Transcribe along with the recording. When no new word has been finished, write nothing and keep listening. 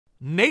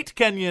Nate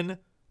Kenyon,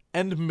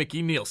 and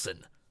Micky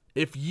Neilson.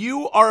 If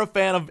you are a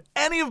fan of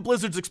any of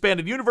Blizzard's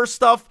Expanded Universe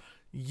stuff,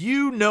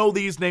 you know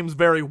these names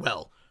very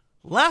well.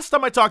 Last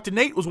time I talked to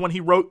Nate was when he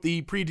wrote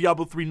the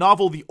pre-Diablo III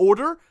novel, The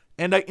Order,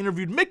 and I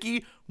interviewed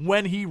Micky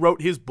when he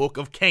wrote his book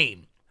of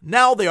Cain.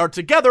 Now they are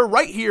together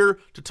right here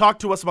to talk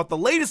to us about the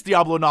latest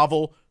Diablo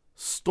novel,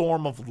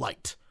 Storm of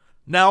Light.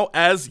 Now,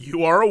 as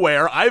you are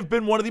aware, I've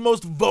been one of the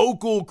most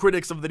vocal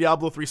critics of the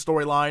Diablo III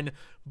storyline,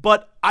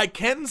 but I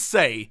can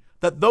say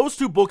that those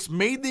two books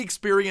made the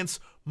experience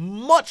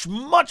much,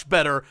 much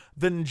better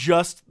than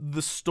just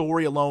the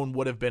story alone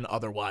would have been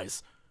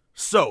otherwise.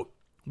 So,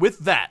 with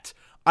that,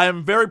 I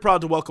am very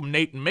proud to welcome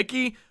Nate and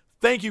Micky.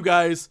 Thank you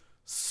guys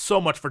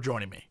so much for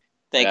joining me.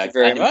 Thank you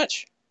very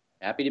much.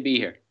 Happy to be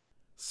here.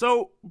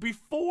 So,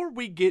 before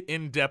we get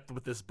in depth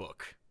with this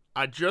book,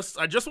 I just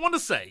want to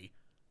say,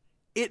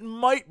 it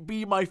might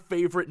be my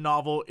favorite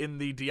novel in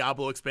the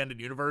Diablo Expanded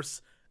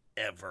Universe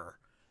ever.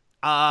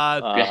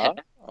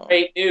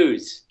 Great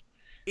news.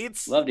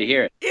 It's love to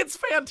hear it. It's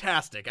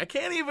fantastic. I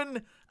can't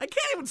even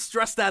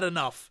stress that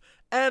enough.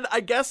 And I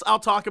guess I'll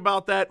talk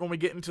about that when we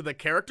get into the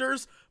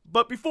characters.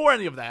 But before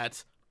any of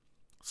that,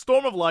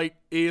 Storm of Light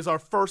is our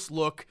first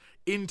look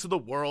into the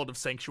world of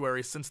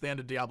Sanctuary since the end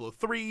of Diablo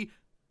 3.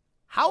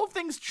 How have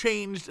things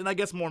changed, and I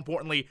guess more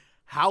importantly,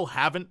 how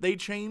haven't they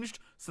changed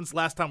since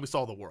last time we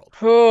saw the world?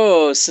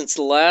 Oh, since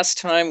the last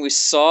time we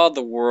saw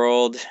the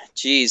world,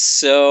 geez,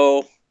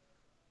 so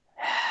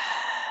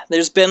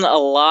there's been a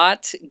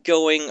lot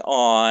going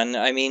on.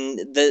 I mean,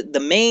 the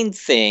main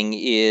thing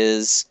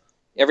is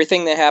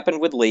everything that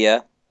happened with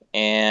Leah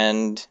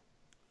and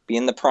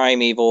being the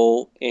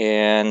primeval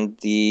and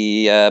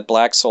the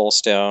Black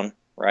Soulstone,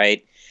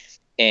 right?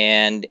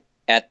 And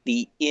at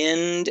the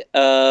end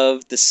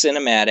of the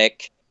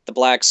cinematic, the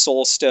Black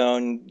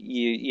Soulstone,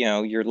 you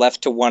know, you're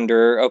left to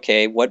wonder,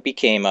 okay, what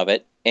became of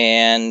it?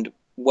 And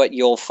what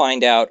you'll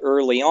find out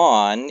early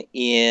on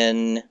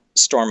in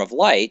Storm of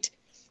Light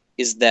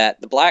is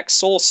that the Black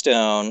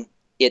Soulstone,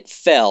 it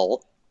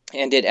fell,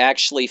 and it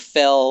actually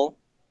fell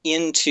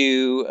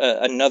into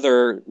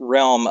another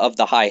realm of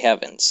the high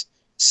heavens.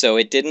 So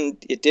it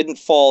didn't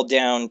fall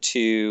down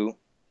to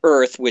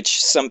Earth,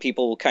 which some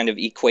people kind of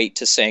equate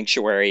to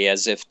Sanctuary,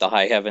 as if the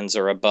high heavens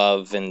are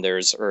above and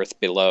there's Earth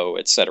below,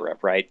 etc.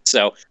 Right?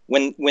 So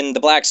when the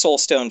Black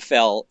Soulstone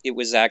fell,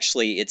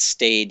 it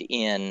stayed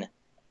in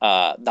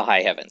the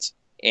high heavens,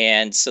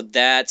 and so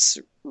that's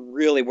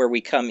really where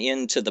we come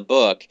into the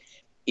book,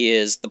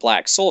 is the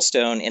Black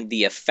Soulstone and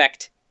the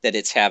effect that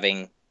it's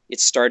having.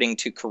 It's starting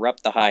to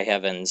corrupt the high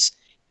heavens,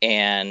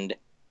 and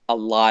a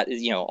lot,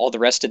 all the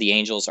rest of the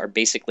angels are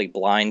basically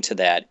blind to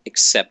that,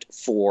 except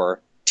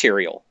for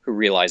Tyrael, who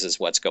realizes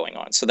what's going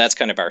on. So that's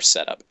kind of our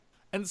setup.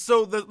 And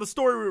so the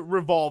story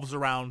revolves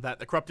around that,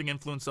 the corrupting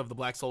influence of the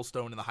Black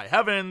Soulstone in the high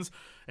heavens,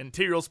 and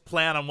Tyrael's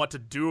plan on what to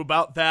do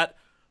about that.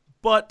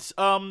 But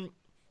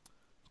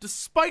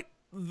despite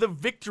the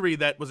victory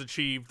that was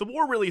achieved, the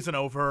war really isn't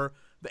over.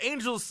 The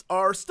angels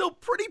are still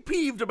pretty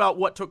peeved about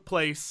what took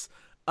place.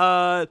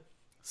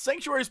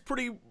 Sanctuary's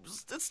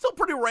it's still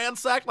pretty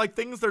ransacked. Like,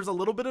 there's a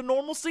little bit of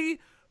normalcy,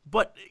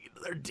 but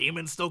there are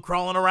demons still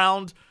crawling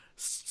around.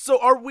 So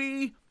are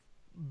we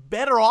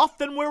better off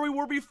than where we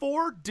were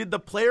before? Did the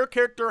player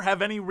character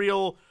have any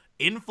real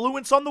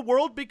influence on the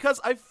world? Because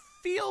I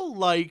feel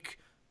like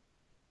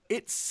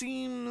it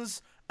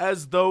seems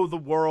as though the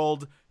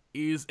world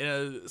is in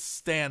a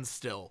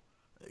standstill.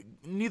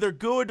 Neither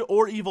good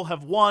or evil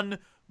have won,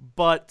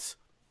 but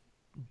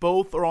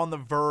both are on the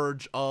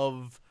verge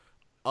of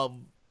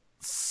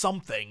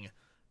something.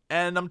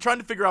 And I'm trying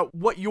to figure out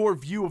what your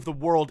view of the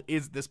world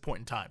is at this point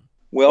in time.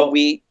 Well,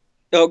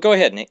 go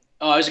ahead, Nate.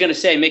 Oh, I was going to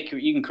say, Mick,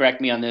 you can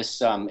correct me on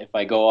this if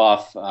I go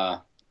off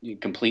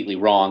completely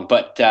wrong.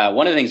 But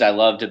one of the things I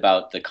loved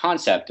about the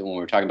concept, when we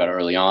were talking about it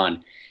early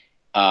on,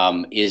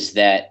 is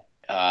that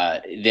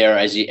there,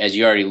 as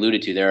you already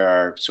alluded to, there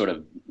are sort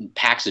of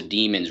packs of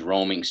demons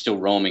still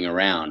roaming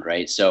around,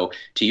 right? So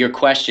to your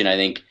question, I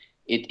think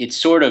it's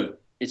sort of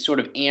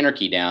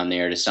anarchy down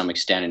there to some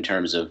extent, in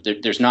terms of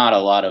there's not a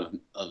lot of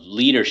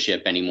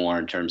leadership anymore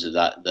in terms of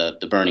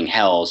the burning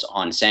hells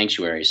on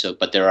Sanctuary. So,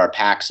 but there are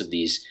packs of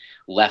these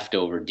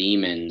leftover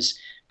demons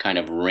kind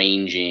of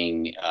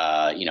ranging,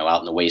 out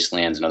in the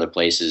wastelands and other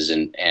places,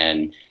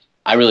 and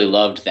I really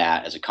loved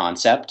that as a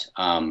concept,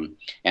 and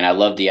I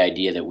loved the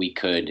idea that we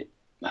could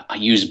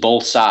use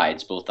both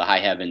sides, both the high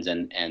heavens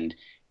and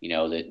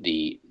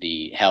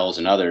the hells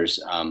and others,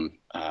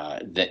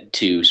 that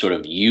to sort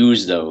of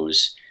use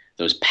those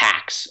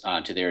packs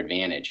to their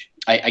advantage.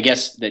 I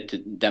guess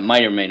that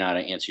might or may not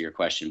answer your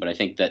question, but I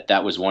think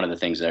that was one of the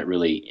things that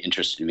really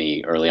interested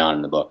me early on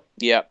in the book.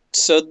 Yeah.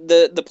 So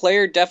the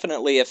player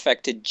definitely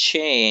affected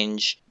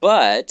change,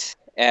 but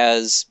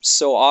as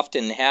so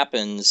often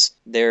happens,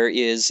 there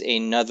is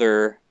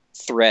another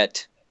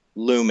threat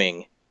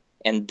looming,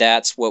 and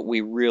that's what we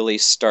really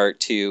start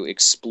to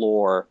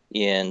explore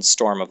in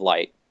Storm of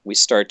Light. We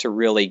start to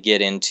really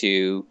get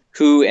into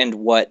who and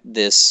what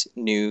this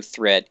new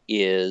threat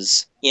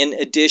is, in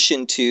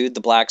addition to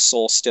the Black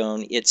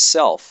Soulstone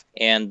itself.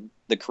 And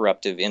the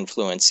corruptive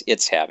influence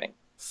it's having.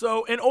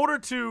 So in order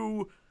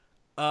to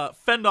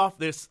fend off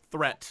this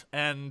threat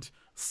and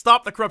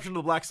stop the corruption of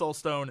the Black Soul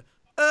Stone,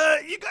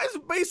 you guys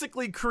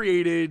basically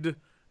created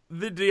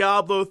the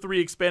Diablo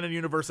III Expanded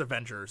Universe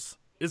Avengers,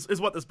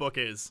 is what this book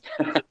is.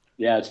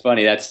 Yeah, it's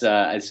funny. That's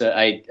I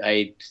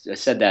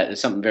said that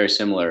it's something very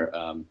similar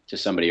to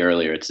somebody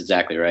earlier. It's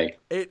exactly right.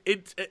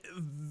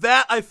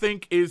 That I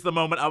think is the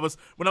moment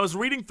when I was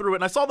reading through it,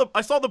 and I saw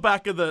the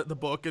back of the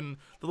book and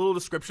the little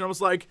description. I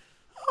was like,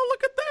 oh,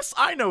 look at this.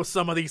 I know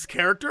some of these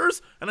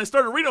characters. And I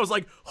started reading. I was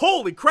like,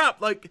 holy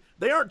crap. Like,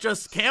 they aren't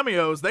just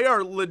cameos. They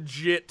are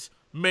legit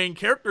main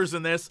characters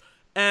in this.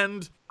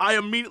 And I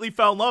immediately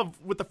fell in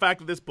love with the fact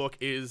that this book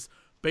is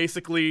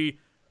basically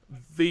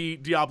the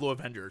Diablo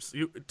Avengers.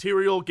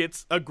 Tyrael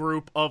gets a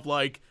group of,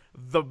 like,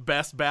 the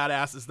best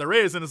badasses there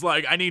is and is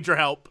like, I need your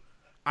help.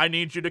 I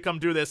need you to come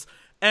do this.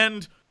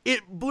 And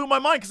it blew my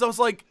mind because I was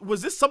like,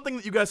 was this something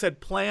that you guys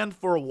had planned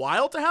for a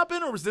while to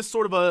happen, or was this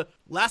sort of a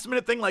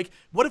last-minute thing? Like,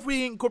 what if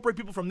we incorporate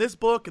people from this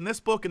book and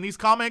these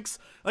comics?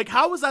 Like,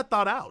 how was that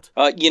thought out?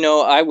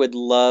 I would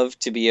love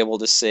to be able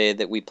to say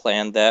that we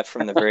planned that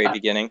from the very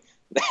beginning.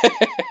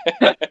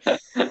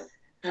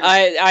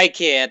 I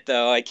can't,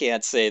 though. I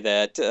can't say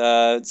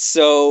that.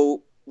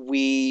 So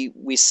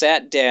we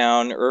sat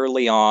down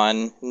early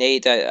on.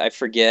 Nate, I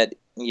forget,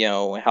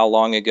 how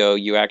long ago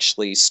you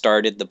actually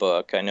started the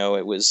book. I know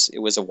it was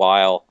a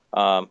while.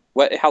 How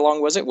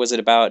long was it? Was it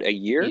about a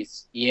year?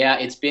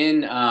 It's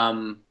been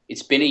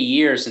a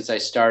year since I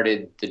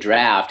started the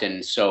draft,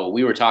 and so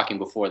we were talking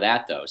before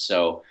that, though.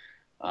 So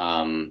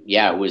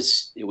it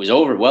was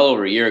well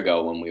over a year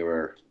ago when we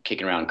were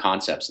kicking around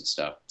concepts and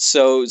stuff.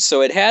 So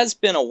it has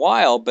been a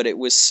while, but it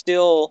was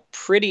still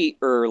pretty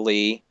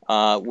early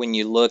when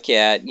you look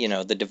at,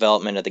 the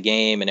development of the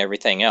game and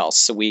everything else.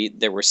 So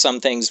there were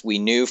some things we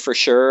knew for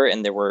sure,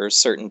 and there were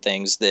certain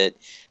things that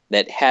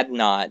had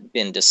not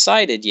been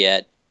decided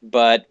yet.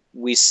 But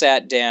we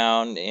sat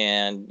down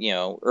and,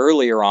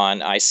 earlier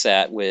on I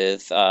sat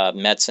with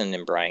Metzen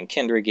and Brian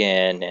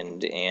Kendrigan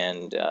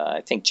and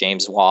I think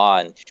James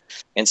Waugh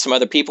and some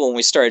other people, and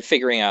we started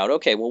figuring out,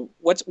 okay, well,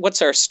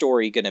 what's our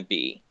story going to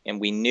be? And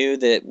we knew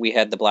that we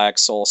had the Black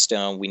Soul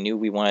Stone. We knew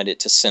we wanted it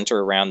to center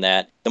around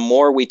that. The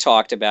more we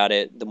talked about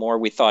it, the more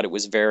we thought it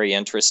was very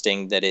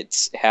interesting that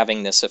it's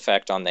having this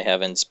effect on the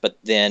heavens, but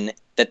then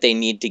that they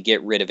need to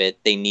get rid of it.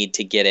 They need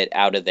to get it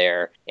out of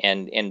there.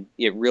 And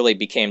it really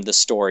became the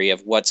story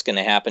of what's going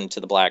to happen to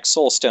the Black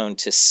Soul Stone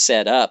to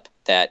set up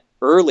that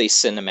early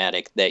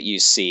cinematic that you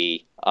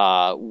see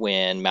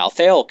when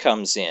Malthael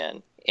comes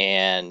in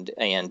and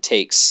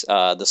takes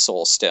the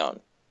Soul Stone.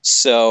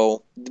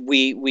 So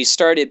we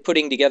started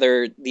putting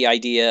together the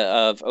idea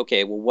of,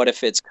 okay, well, what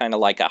if it's kind of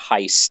like a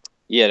heist,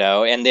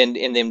 and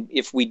then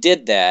if we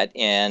did that,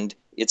 and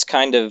it's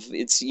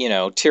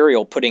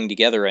Tyrael putting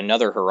together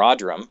another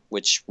Herodrum,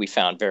 which we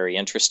found very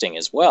interesting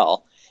as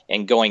well,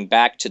 and going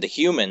back to the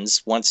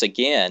humans once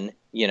again,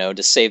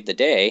 to save the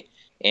day,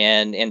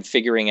 and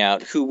figuring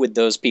out who would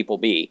those people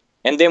be.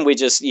 And then we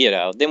just,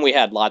 then we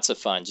had lots of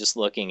fun just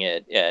looking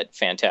at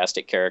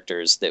fantastic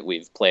characters that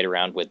we've played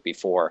around with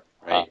before.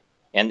 Right.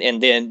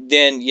 And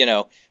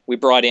then we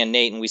brought in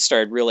Nate and we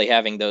started really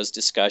having those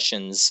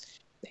discussions.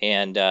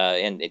 And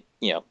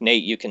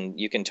Nate, you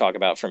can talk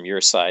about from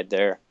your side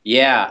there.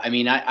 Yeah, I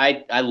mean,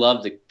 I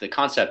love the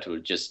concept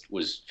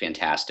was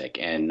fantastic,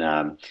 and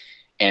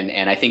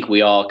I think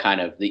we all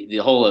kind of the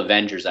whole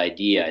Avengers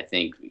idea, I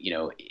think,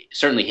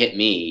 certainly hit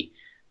me.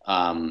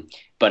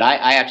 But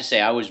I have to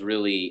say, I was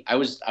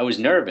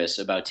nervous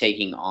about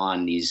taking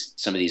on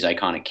some of these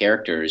iconic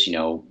characters,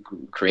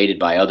 created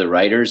by other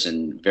writers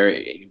and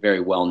very, very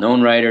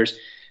well-known writers,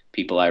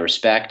 people I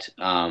respect.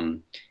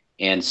 And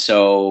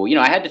so,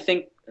 I had to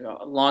think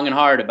long and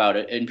hard about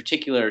it. In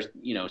particular,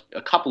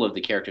 a couple of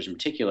the characters in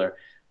particular,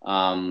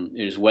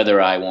 is whether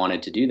I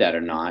wanted to do that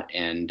or not.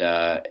 And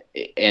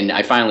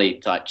I finally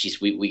thought, geez,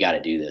 we got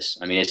to do this.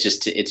 I mean, it's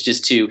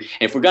just too. And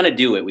if we're gonna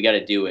do it, we got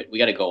to do it. We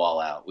got to go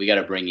all out. We got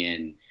to bring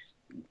in,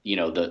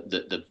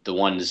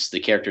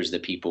 the characters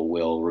that people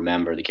will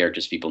remember, the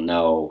characters people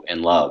know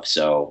and love.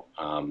 So,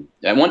 and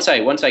once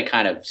I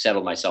kind of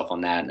settled myself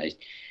on that, and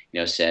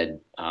I, said,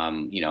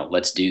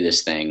 let's do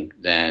this thing,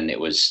 then it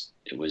was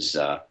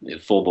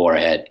full bore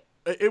ahead.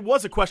 It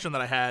was a question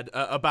that I had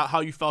about how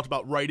you felt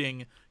about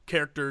writing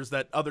characters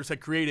that others had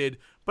created,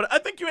 but I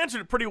think you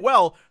answered it pretty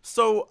well.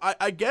 So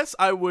I guess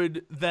I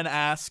would then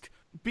ask,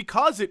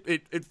 because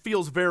it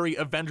feels very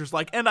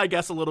Avengers-like, and I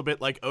guess a little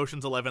bit like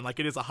Ocean's 11, like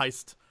it is a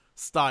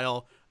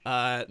heist-style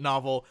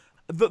novel,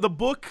 the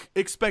book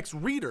expects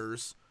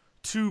readers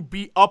to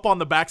be up on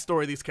the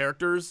backstory of these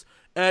characters.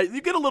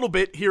 You get a little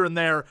bit here and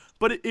there,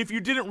 but if you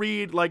didn't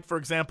read, like, for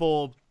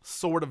example,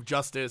 Sword of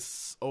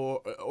Justice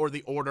or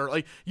The Order,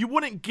 like, you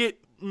wouldn't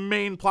get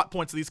main plot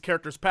points of these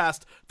characters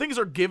past. Things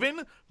are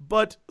given,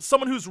 but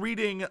someone who's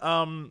reading,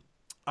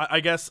 I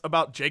guess,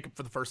 about Jacob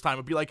for the first time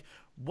would be like,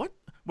 what?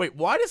 Wait,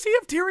 why does he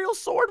have Tyrael's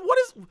sword? What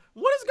is going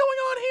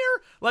on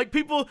here? Like,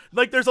 people,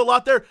 like, there's a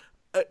lot there.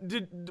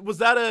 Was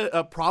that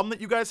a problem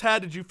that you guys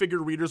had? Did you figure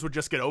readers would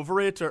just get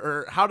over it,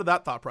 or how did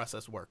that thought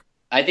process work?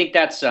 I think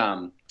that's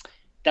a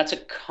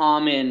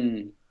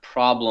common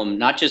problem,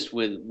 not just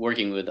with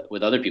working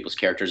with other people's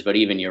characters, but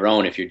even your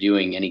own. If you're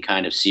doing any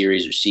kind of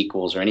series or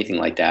sequels or anything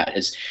like that,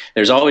 is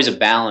there's always a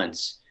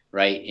balance,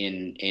 right?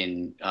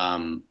 In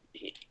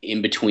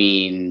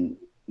between,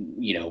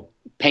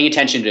 paying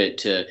attention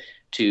to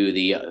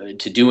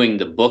doing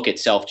the book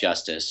itself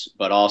justice,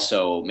 but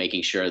also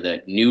making sure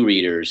that new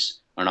readers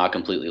are not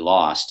completely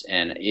lost.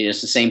 And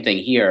it's the same thing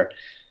here.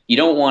 You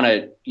don't want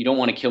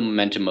to kill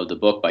momentum of the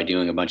book by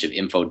doing a bunch of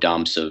info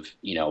dumps of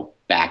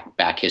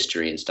back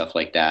history and stuff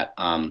like that.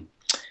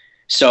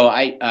 So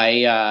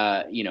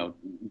I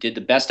did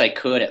the best I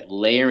could at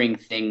layering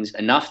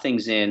enough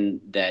things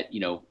in that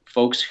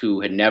folks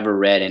who had never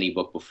read any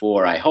book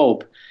before, I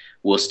hope,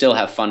 will still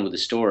have fun with the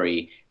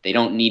story. They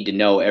don't need to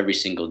know every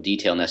single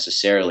detail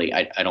necessarily,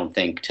 I don't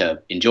think,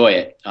 to enjoy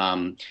it.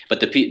 But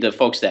the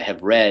folks that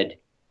have read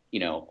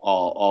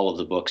all of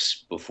the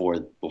books before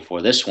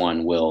this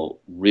one will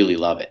really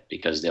love it,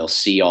 because they'll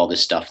see all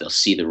this stuff, they'll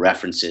see the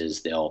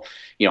references, they'll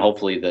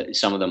hopefully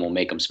some of them will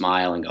make them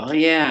smile and go, oh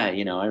yeah,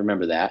 I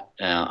remember that.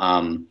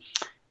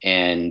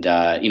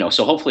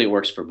 So hopefully it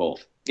works for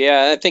both.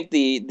 Yeah, I think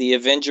the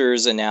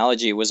Avengers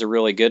analogy was a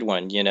really good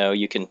one.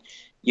 You can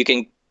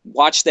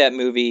watch that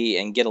movie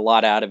and get a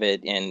lot out of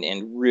it,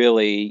 and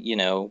really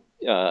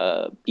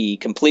be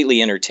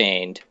completely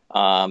entertained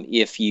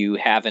if you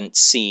haven't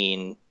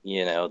seen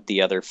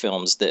the other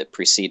films that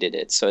preceded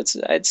it. So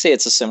I'd say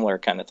it's a similar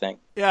kind of thing.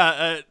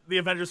 Yeah, the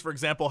Avengers, for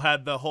example,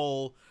 had the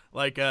whole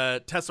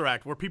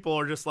Tesseract, where people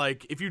are just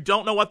like, if you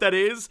don't know what that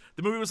is,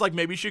 the movie was like,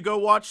 maybe you should go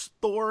watch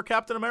Thor,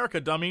 Captain America,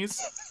 dummies.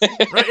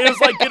 Right? It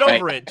was like, get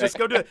over it, just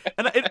go do it.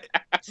 And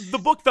the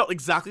book felt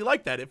exactly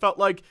like that. It felt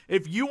like,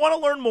 if you want to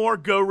learn more,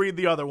 go read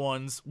the other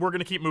ones. We're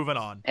gonna keep moving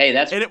on. Hey,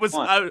 that's and it was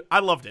I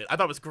loved it. I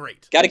thought it was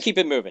great. Got to keep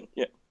it moving.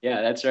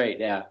 Yeah, that's right.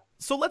 Yeah.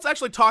 So let's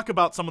actually talk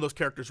about some of those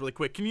characters really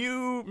quick. Can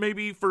you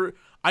maybe,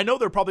 I know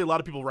there are probably a lot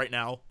of people right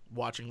now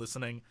watching,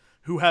 listening,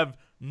 who have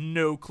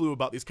no clue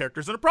about these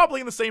characters, and are probably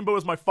in the same boat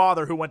as my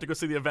father, who went to go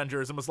see the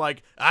Avengers and was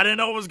like, I didn't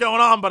know what was going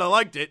on, but I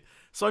liked it.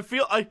 So I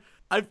feel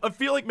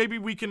like maybe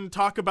we can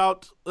talk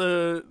about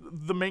the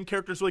main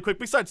characters really quick.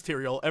 Besides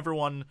Tyrael,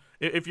 everyone,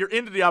 if you're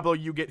into Diablo,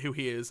 you get who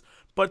he is.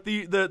 But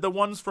the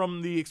ones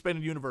from the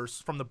expanded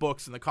universe, from the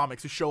books and the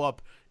comics, who show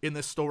up in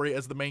this story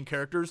as the main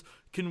characters,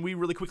 can we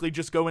really quickly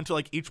just go into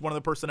each one of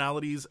the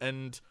personalities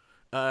and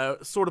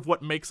sort of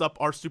what makes up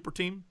our super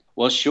team?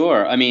 Well,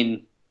 sure. I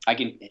mean, I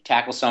can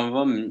tackle some of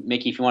them.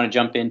 Micky, if you want to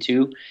jump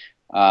into,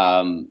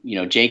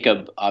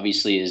 Jacob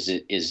obviously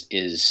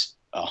is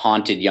a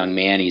haunted young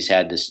man. He's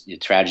had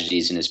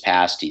tragedies in his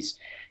past. He's,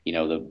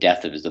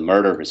 the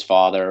murder of his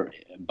father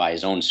by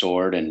his own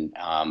sword, and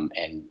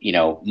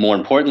more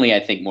importantly, I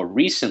think more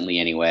recently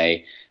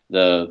anyway,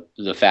 the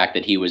fact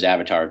that he was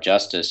Avatar of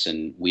Justice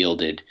and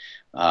wielded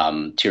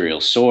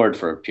Tyrael's sword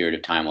for a period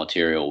of time while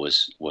Tyrael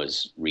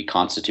was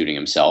reconstituting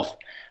himself,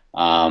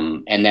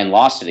 and then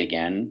lost it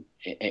again.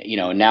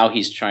 Now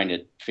he's trying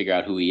to figure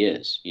out who he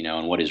is,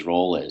 and what his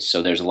role is.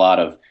 So there's a lot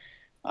of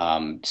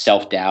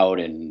self-doubt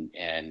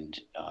and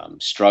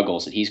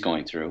struggles that he's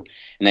going through.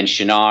 And then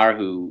Shannara,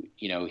 who,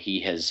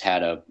 he has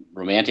had a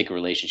romantic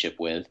relationship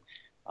with,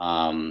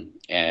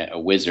 a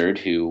wizard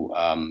who,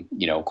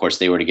 of course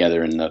they were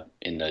together in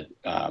the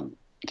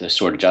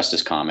Sword of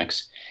Justice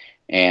comics.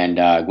 And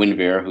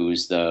Guinevere,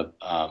 who's the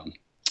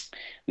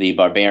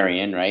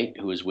barbarian, right,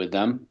 who was with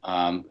them.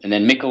 And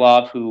then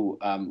Mikolov, who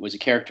was a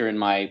character in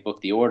my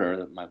book, The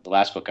Order, the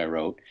last book I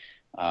wrote,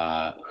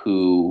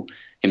 who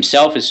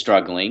himself is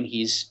struggling.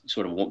 He's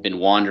sort of been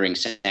wandering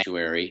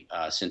sanctuary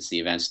since the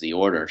events of The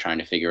Order, trying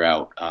to figure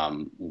out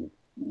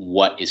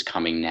what is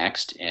coming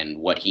next and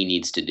what he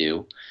needs to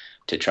do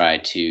to try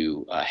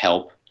to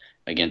help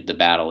against the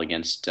battle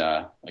against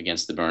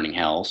the burning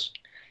hells.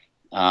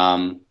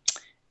 And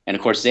of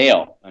course,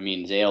 Zale. I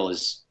mean, Zale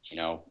is,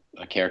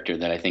 a character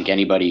that I think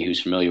anybody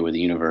who's familiar with the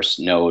universe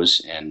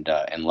knows and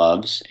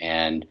loves,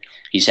 and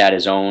he's had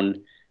his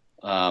own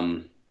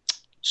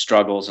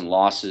struggles and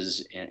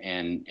losses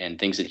and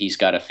things that he's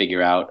got to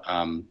figure out.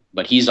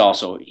 But he's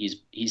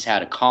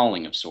had a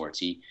calling of sorts.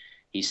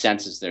 He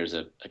senses there's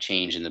a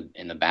change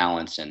in the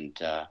balance and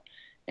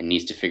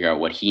needs to figure out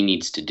what he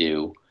needs to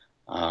do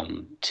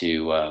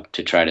to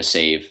try to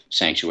save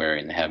Sanctuary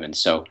in the heavens.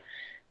 So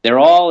they're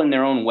all in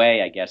their own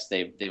way, I guess.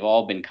 They've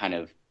all been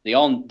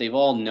they've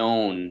all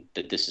known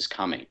that this is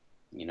coming.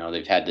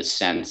 They've had this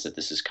sense that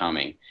this is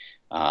coming.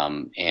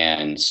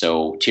 And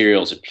so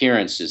Tyrael's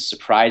appearance is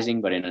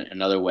surprising, but in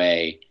another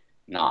way,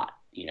 not.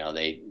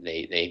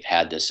 They've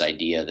had this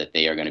idea that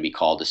they are going to be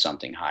called to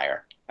something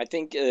higher. I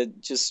think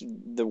just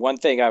the one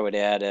thing I would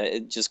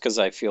add, just because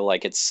I feel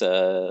like it's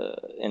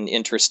an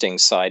interesting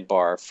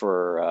sidebar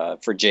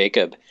for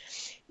Jacob,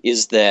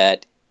 is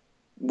that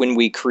when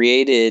we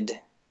created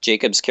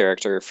Jacob's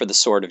character for the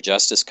Sword of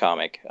Justice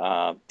comic,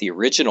 the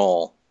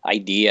original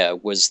idea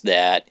was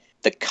that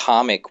the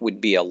comic would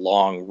be a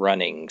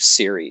long-running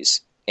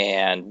series.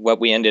 And what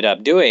we ended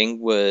up doing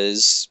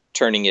was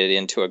turning it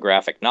into a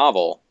graphic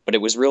novel, but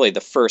it was really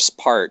the first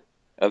part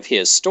of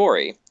his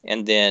story.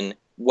 And then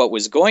what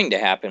was going to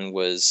happen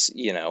was,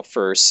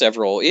 for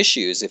several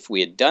issues, if we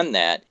had done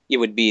that, it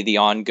would be the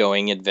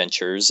ongoing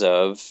adventures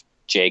of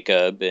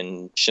Jacob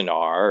and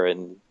Shinar,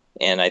 and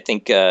I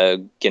think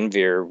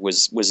Genvir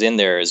was in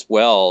there as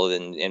well,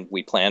 and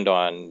we planned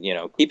on,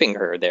 keeping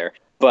her there.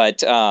 But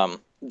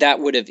that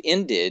would have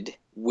ended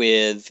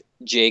with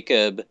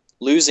Jacob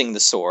losing the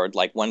sword.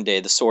 Like one day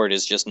the sword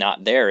is just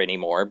not there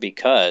anymore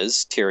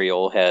because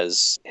Tyrael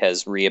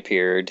has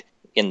reappeared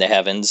in the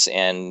heavens,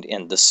 and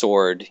the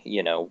sword,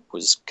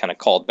 was kind of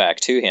called back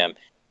to him.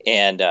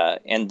 And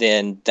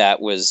then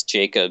that was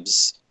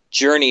Jacob's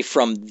journey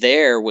from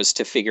there, was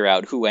to figure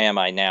out, who am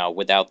I now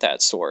without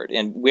that sword?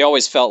 And we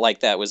always felt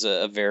like that was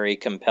a very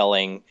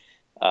compelling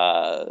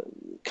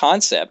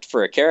concept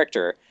for a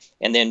character.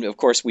 And then, of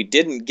course, we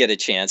didn't get a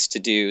chance to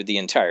do the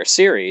entire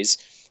series.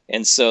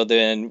 And so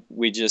then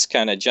we just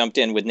kind of jumped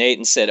in with Nate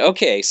and said,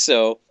 okay,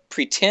 so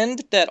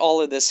pretend that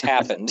all of this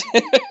happened.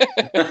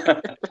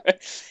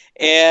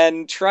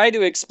 And try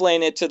to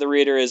explain it to the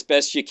reader as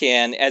best you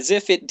can, as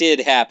if it did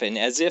happen,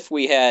 as if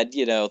we had,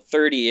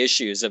 30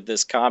 issues of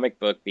this comic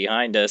book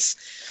behind us.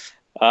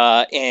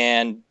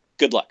 And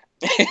good luck.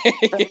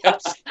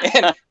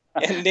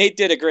 And Nate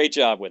did a great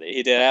job with it.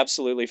 He did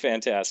absolutely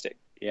fantastic.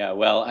 Yeah,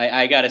 well,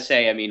 I got to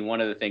say, I mean,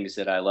 one of the things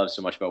that I love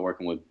so much about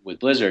working with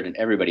Blizzard and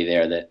everybody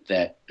there,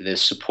 that the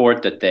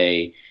support that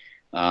they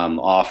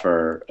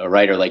offer a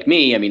writer like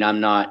me. I mean, I'm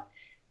not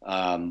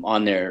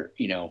on their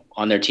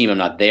team. I'm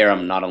not there.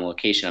 I'm not on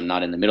location. I'm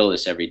not in the middle of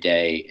this every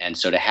day. And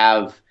so to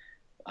have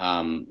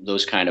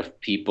those kind of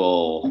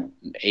people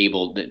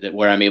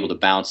where I'm able to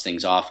bounce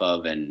things off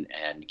of and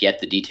get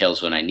the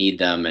details when I need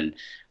them, and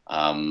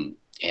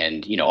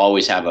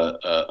always have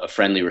a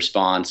friendly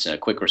response and a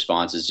quick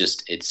response is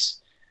just, it's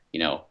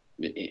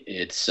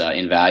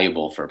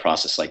invaluable for a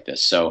process like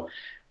this. So,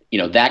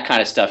 that kind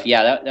of stuff.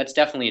 Yeah, that's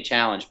definitely a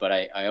challenge, but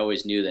I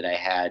always knew that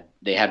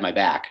they had my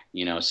back,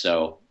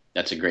 so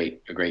that's a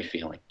great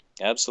feeling.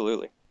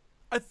 Absolutely.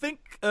 I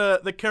think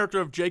the character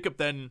of Jacob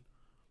then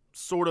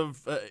sort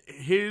of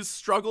his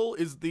struggle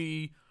is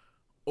the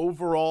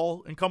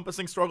overall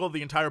encompassing struggle of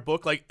the entire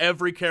book. Like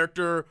every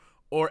character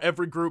or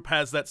every group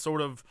has that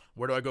sort of,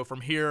 where do I go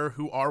from here?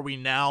 Who are we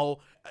now?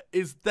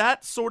 Is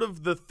that sort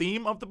of the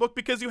theme of the book?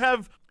 Because you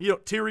have,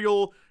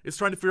 Tyrael is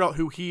trying to figure out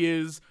who he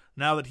is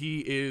now that he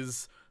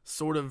is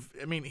sort of,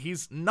 I mean,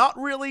 he's not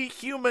really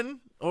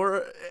human,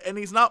 and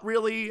he's not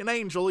really an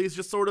angel. He's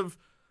just sort of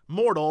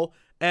mortal,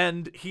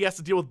 and he has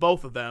to deal with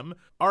both of them.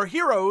 Our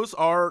heroes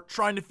are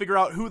trying to figure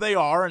out who they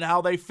are and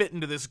how they fit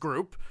into this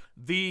group.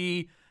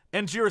 The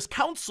Angiris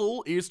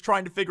Council is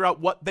trying to figure out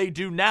what they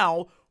do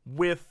now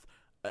with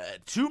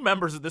two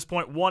members at this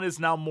point. One is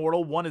now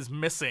mortal, one is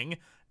missing,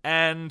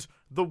 and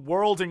the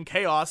world in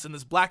chaos in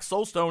this Black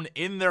Soulstone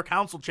in their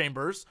council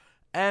chambers.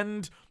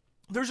 And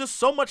there's just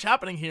so much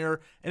happening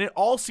here, and it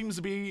all seems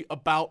to be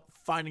about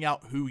finding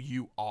out who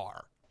you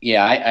are.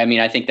 Yeah, I mean,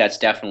 I think that's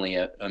definitely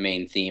a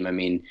main theme. I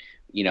mean,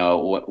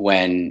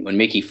 when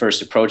Micky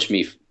first approached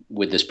me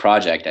with this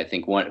project, I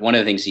think one of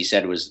the things he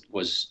said was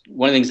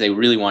one of the things they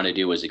really wanted to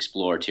do was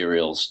explore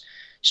Tyrael's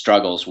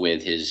struggles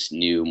with his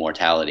new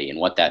mortality and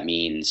what that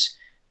means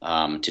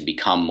to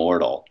become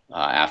mortal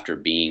after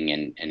being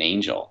an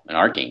angel, an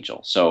archangel.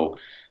 So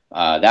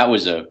that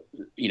was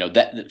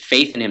that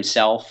faith in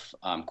himself,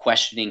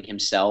 questioning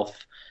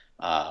himself.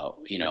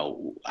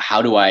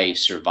 How do I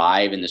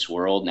survive in this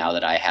world now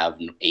that I have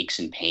aches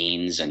and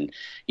pains and,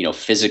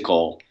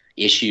 physical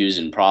issues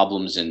and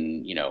problems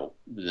and,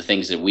 the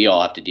things that we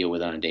all have to deal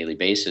with on a daily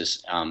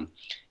basis.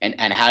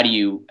 And how do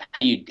you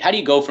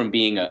go from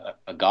being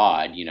a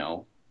god,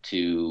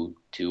 to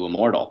a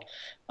mortal?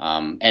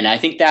 And I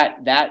think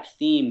that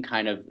theme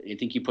kind of, I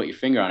think you put your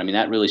finger on, I mean,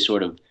 that really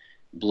sort of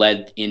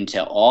bled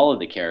into all of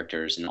the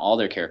characters and all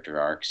their character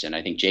arcs. And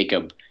I think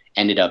Jacob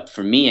ended up,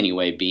 for me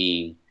anyway,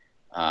 being,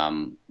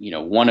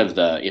 one of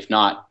the, if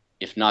not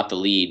the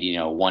lead,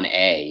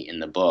 1A in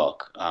the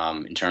book,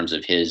 in terms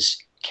of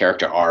his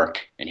character arc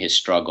and his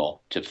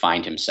struggle to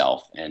find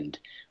himself and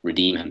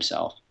redeem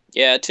himself.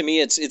 Yeah, to me,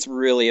 it's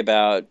really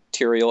about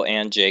Tyrael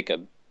and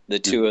Jacob. The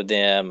two of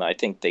them, I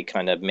think they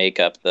kind of make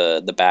up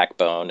the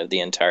backbone of the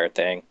entire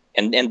thing.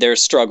 And their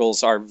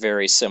struggles are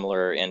very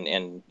similar,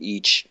 and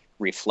each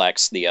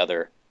reflects the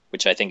other,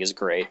 which I think is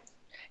great.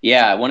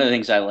 Yeah, one of the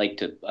things I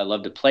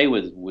love to play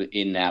with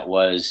in that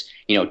was,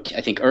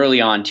 I think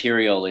early on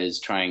Tyrael is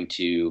trying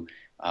to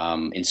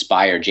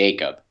inspire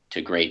Jacob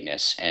to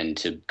greatness and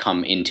to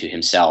come into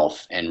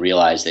himself and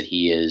realize that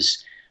he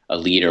is a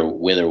leader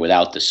with or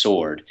without the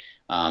sword.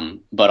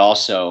 But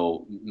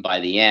also by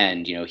the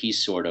end,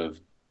 he's sort of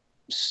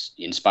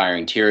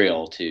inspiring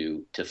Tyrael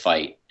to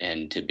fight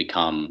and to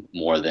become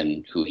more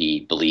than who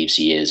he believes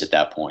he is at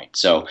that point.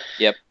 So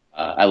yep.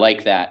 I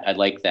like that. I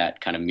like that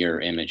kind of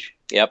mirror image.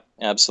 Yep,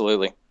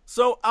 absolutely.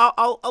 So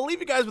I'll leave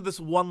you guys with this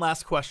one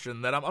last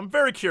question that I'm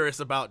very curious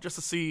about, just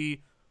to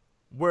see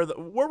where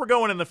we're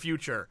going in the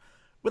future.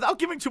 Without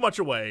giving too much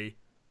away,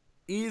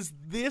 Is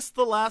this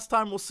the last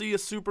time we'll see a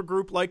super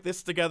group like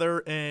this together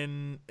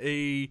in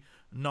a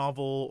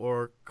novel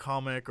or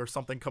comic or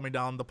something coming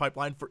down the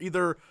pipeline for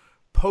either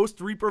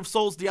post Reaper of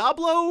Souls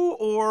Diablo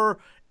or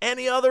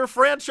any other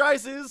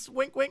franchises?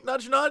 Wink, wink,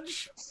 nudge,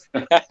 nudge.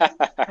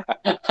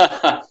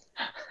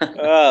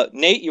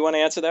 Nate, you want to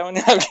answer that one?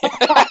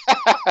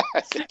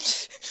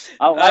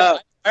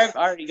 I've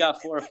already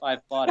got 4 or 5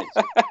 plotted.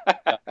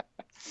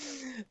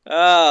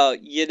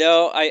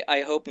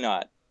 I hope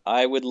not.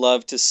 I would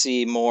love to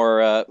see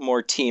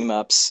more team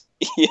ups,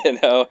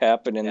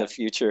 happen in the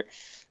future.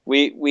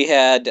 We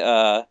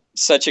had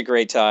such a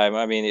great time.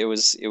 I mean, it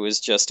was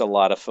just a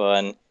lot of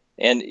fun,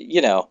 and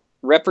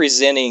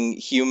representing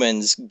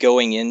humans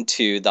going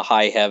into the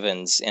high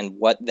heavens and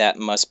what that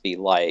must be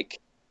like.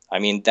 I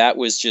mean, that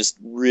was just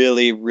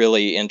really,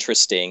 really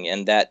interesting,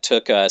 and that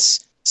took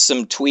us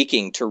some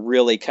tweaking to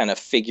really kind of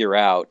figure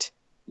out,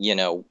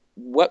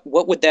 what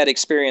would that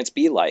experience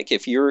be like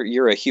if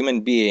you're a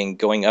human being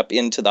going up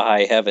into the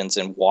high heavens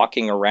and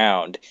walking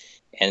around,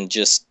 and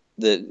just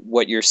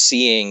what you're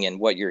seeing and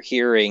what you're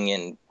hearing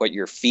and what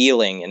you're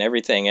feeling and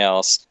everything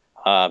else.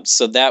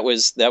 So that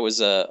was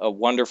a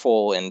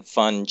wonderful and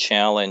fun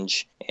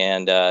challenge,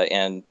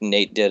 and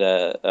Nate did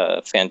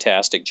a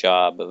fantastic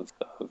job of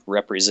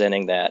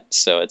representing that.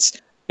 So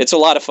it's a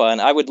lot of fun.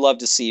 I would love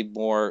to see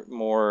more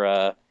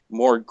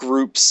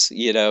groups,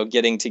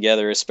 getting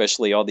together,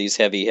 especially all these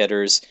heavy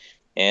hitters,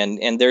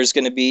 and there's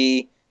going to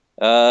be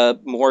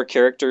more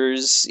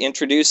characters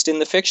introduced in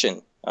the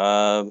fiction.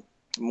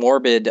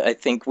 Morbid, I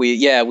think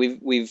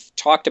we've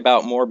talked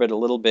about Morbid a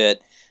little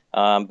bit.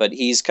 But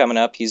he's coming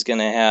up. He's going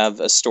to have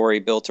a story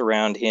built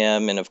around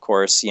him, and of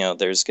course,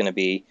 there's going to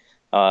be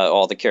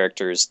all the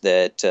characters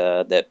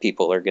that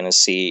people are going to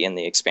see in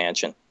the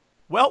expansion.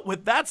 Well,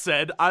 with that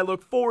said, I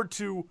look forward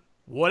to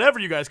whatever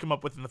you guys come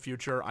up with in the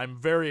future. I'm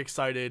very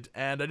excited,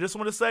 and I just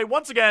want to say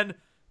once again,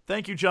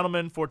 thank you,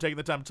 gentlemen, for taking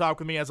the time to talk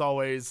with me. As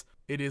always,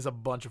 it is a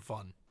bunch of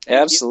fun.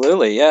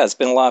 Absolutely, yeah, it's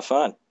been a lot of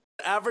fun.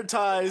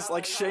 Advertise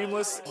like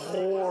shameless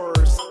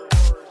whores.